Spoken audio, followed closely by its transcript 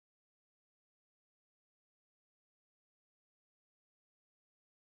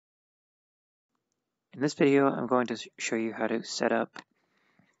In this video, I'm going to show you how to set up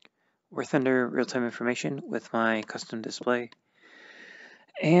War Thunder real-time information with my custom display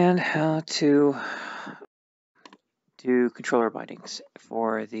and how to do controller bindings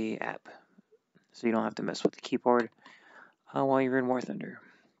for the app so you don't have to mess with the keyboard while you're in War Thunder.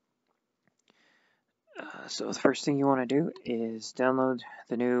 So the first thing you want to do is download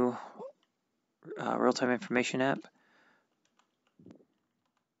the new real-time information app.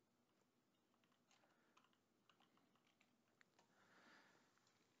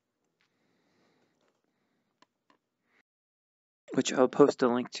 Which I'll post a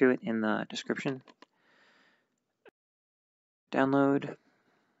link to it in the description. Download,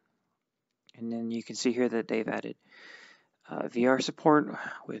 and then you can see here that they've added VR support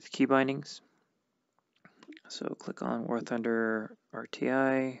with key bindings. So click on War Thunder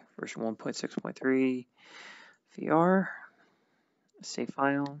RTI version 1.6.3 VR, save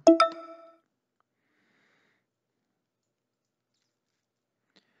file.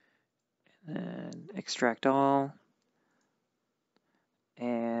 And then extract all.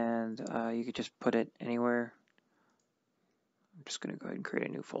 And you could just put it anywhere. I'm just going to go ahead and create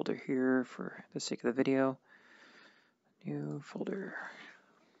a new folder here for the sake of the video. New folder.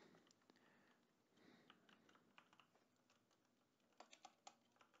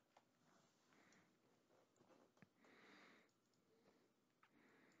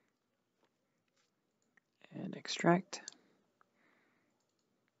 And extract.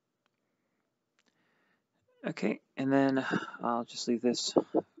 Okay, and then I'll just leave this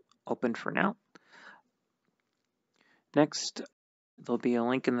open for now. Next, there'll be a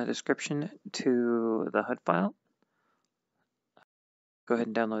link in the description to the HUD file. Go ahead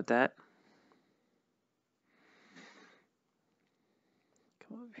and download that.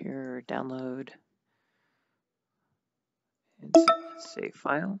 Come over here, download, and save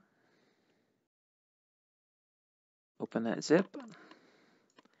file. Open that zip,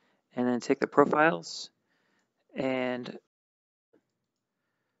 and then take the profiles, and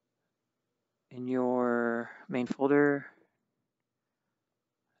in your main folder,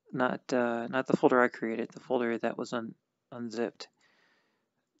 not the folder I created, the folder that was unzipped.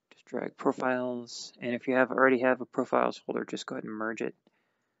 Just drag profiles, and if you already have a profiles folder, just go ahead and merge it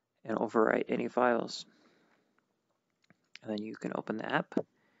and overwrite any files. And then you can open the app,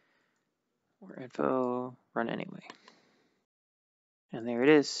 or info, run anyway. And there it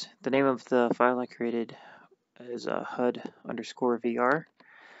is. The name of the file I created is HUD_VR,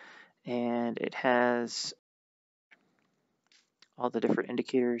 and it has all the different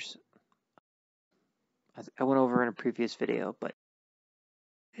indicators I went over in a previous video. But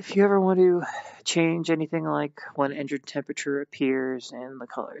if you ever want to change anything like when engine temperature appears and the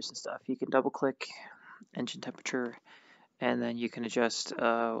colors and stuff, you can double click engine temperature, and then you can adjust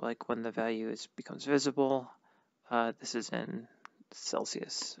like when the value becomes visible. This is in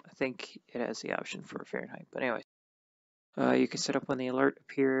Celsius. I think it has the option for Fahrenheit, but anyway, you can set up when the alert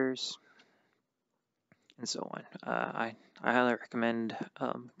appears and so on. I highly recommend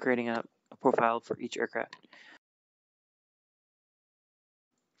creating a profile for each aircraft.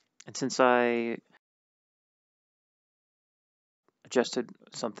 And since I adjusted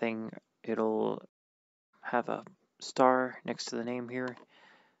something, it'll have a star next to the name here,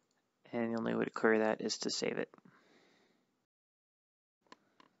 and the only way to clear that is to save it.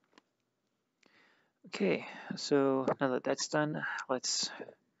 Okay, so now that that's done, let's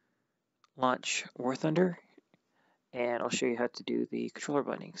launch War Thunder, and I'll show you how to do the controller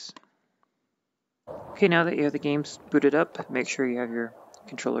bindings. Okay, now that you have the games booted up, make sure you have your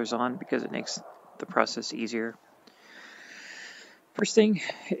controllers on because it makes the process easier. First thing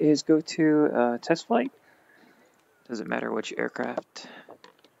is go to test flight. Doesn't matter which aircraft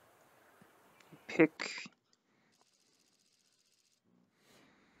you pick.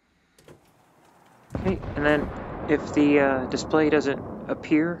 Okay, and then if the display doesn't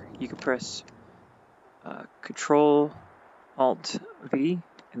appear, you can press Control-Alt-V,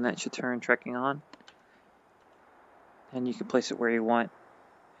 and that should turn tracking on. And you can place it where you want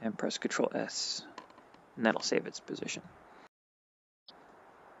and press Control-S, and that'll save its position.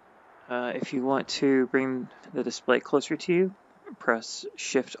 If you want to bring the display closer to you, press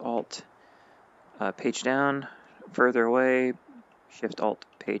Shift-Alt, page down, further away, Shift-Alt,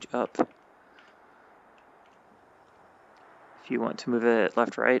 page up. If you want to move it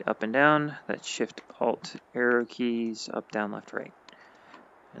left, right, up and down, that's Shift, Alt, arrow keys, up, down, left, right.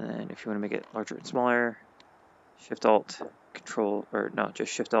 And then if you want to make it larger and smaller, Shift, Alt, Control, or no,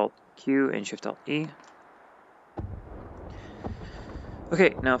 just Shift, Alt, Q and Shift, Alt, E.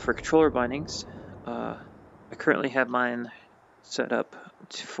 Okay, now for controller bindings, I currently have mine set up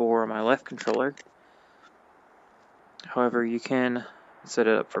for my left controller. However, you can set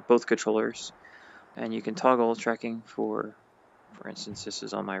it up for both controllers, and you can toggle tracking for instance, this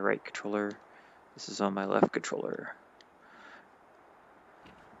is on my right controller, this is on my left controller.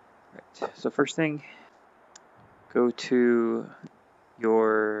 Right. So first thing, go to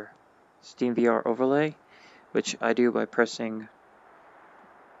your SteamVR overlay, which I do by pressing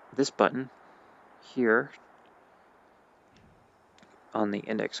this button here on the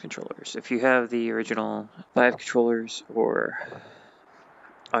index controllers. If you have the original Vive controllers or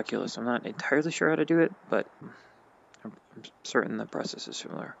Oculus, I'm not entirely sure how to do it, but I'm certain the process is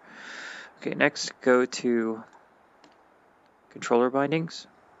similar. Okay, next go to controller bindings,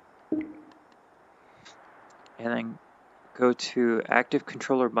 and then go to active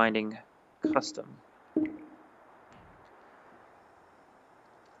controller binding custom, and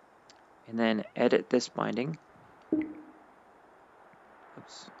then edit this binding.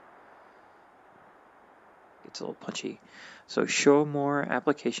 Oops. It's a little punchy. So show more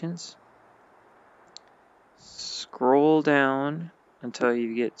applications. Scroll down until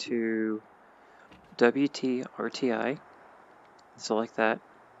you get to WTRTI. Select that.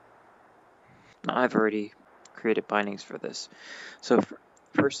 Now, I've already created bindings for this. So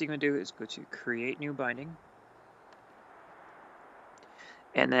first thing I'm going to do is go to create new binding.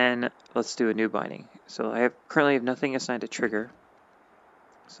 And then let's do a new binding. So I currently have nothing assigned to trigger.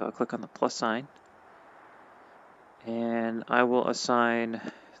 So I'll click on the plus sign. And I will assign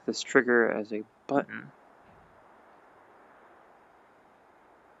this trigger as a button.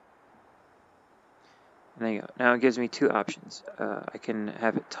 And there you go. Now it gives me two options. I can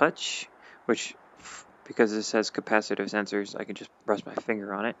have it touch, which, because this has capacitive sensors, I can just press my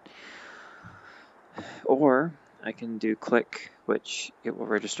finger on it. Or I can do click, which it will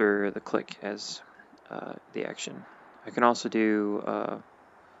register the click as the action. I can also do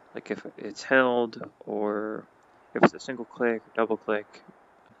like if it's held, or if it's a single click, or double click.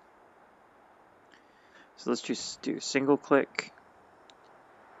 So let's just do single click.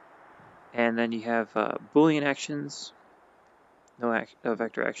 And then you have Boolean actions, no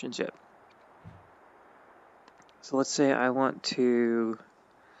vector actions yet. So let's say I want to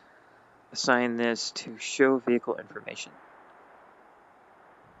assign this to show vehicle information.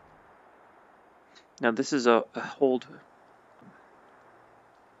 Now this is a hold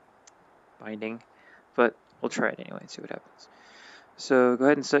binding, but we'll try it anyway and see what happens. So go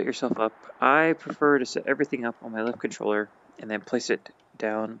ahead and set yourself up. I prefer to set everything up on my left controller and then place it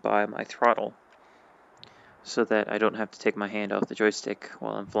down by my throttle so that I don't have to take my hand off the joystick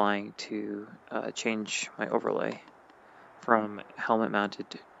while I'm flying to change my overlay from helmet mounted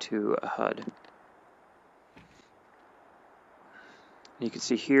to a HUD. You can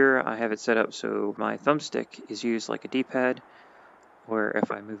see here I have it set up so my thumbstick is used like a D-pad, where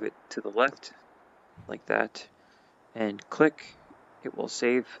if I move it to the left like that and click, it will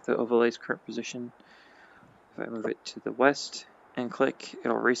save the overlay's current position. If I move it to the west and click,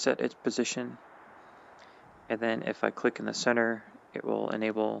 it'll reset its position. And then if I click in the center, it will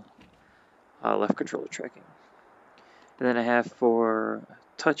enable left controller tracking. And then I have for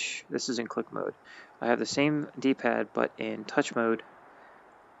touch, this is in click mode. I have the same D-pad, but in touch mode.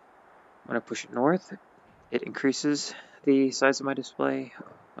 When I push it north, it increases the size of my display.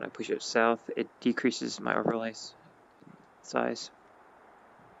 When I push it south, it decreases my overlay size.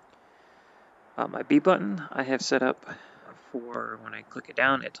 My B button I have set up for when I click it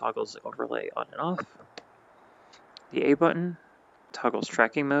down, it toggles the overlay on and off. The A button toggles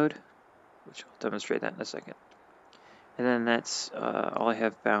tracking mode, which I'll demonstrate that in a second. And then that's all I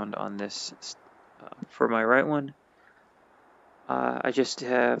have found on this. For my right one, I just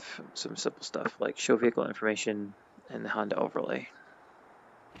have some simple stuff like show vehicle information and the Honda overlay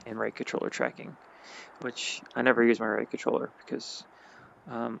and right controller tracking, which I never use my right controller because,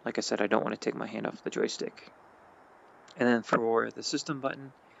 like I said, I don't want to take my hand off the joystick. And then for the system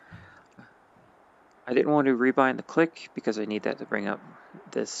button, I didn't want to rebind the click because I need that to bring up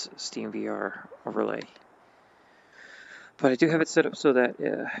this SteamVR overlay. But I do have it set up so that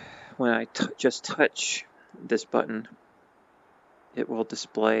when I just touch this button, it will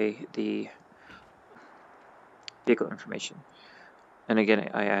display the vehicle information. And again,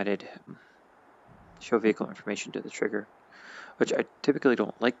 I added show vehicle information to the trigger, which I typically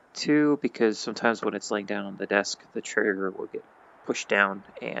don't like to because sometimes when it's laying down on the desk, the trigger will get pushed down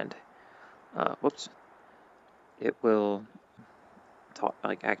and whoops, it will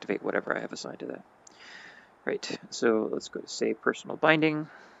activate whatever I have assigned to that. Right, so let's go to save personal binding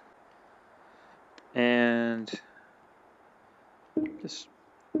and just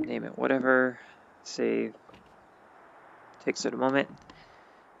name it whatever, save, takes it a moment,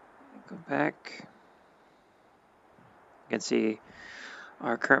 go back. can see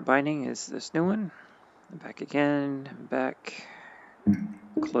our current binding is this new one. Back again, back,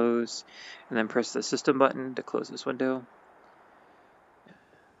 close, and then press the system button to close this window.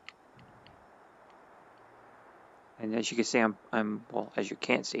 And as you can see, I'm well, as you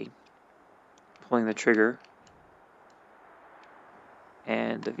can't see, pulling the trigger,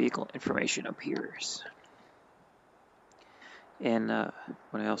 and the vehicle information appears. And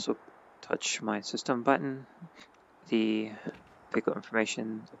when I also touch my system button, the vehicle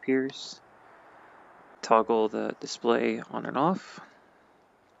information appears. Toggle the display on and off.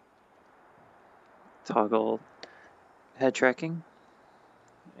 Toggle head tracking,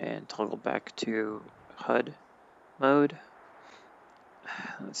 and toggle back to HUD mode.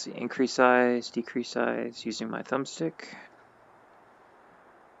 Let's see, increase size, decrease size using my thumbstick.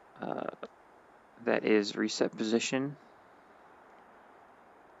 That is reset position.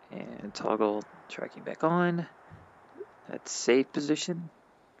 And toggle tracking back on. That's save position.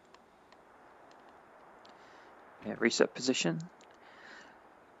 And reset position.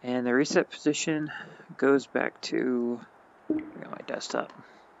 And the reset position goes back to my desktop.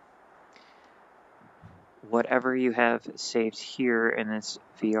 Whatever you have saved here in this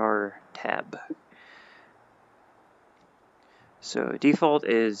VR tab. So default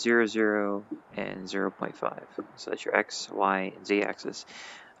is 0, 0, and 0.5. So that's your X, Y, and Z axis.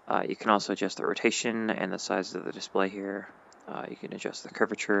 You can also adjust the rotation and the size of the display here. You can adjust the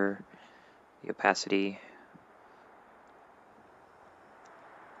curvature, the opacity.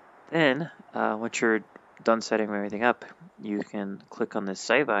 Then, once you're done setting everything up, you can click on this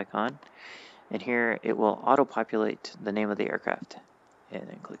save icon, and here it will auto-populate the name of the aircraft, and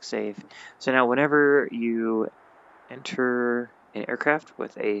then click save. So now whenever you enter an aircraft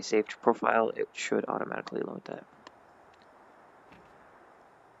with a saved profile, it should automatically load that.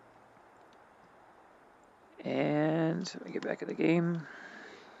 And let me get back in the game.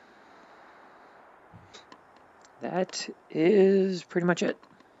 That is pretty much it.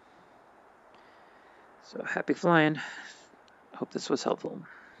 So happy flying. Hope this was helpful.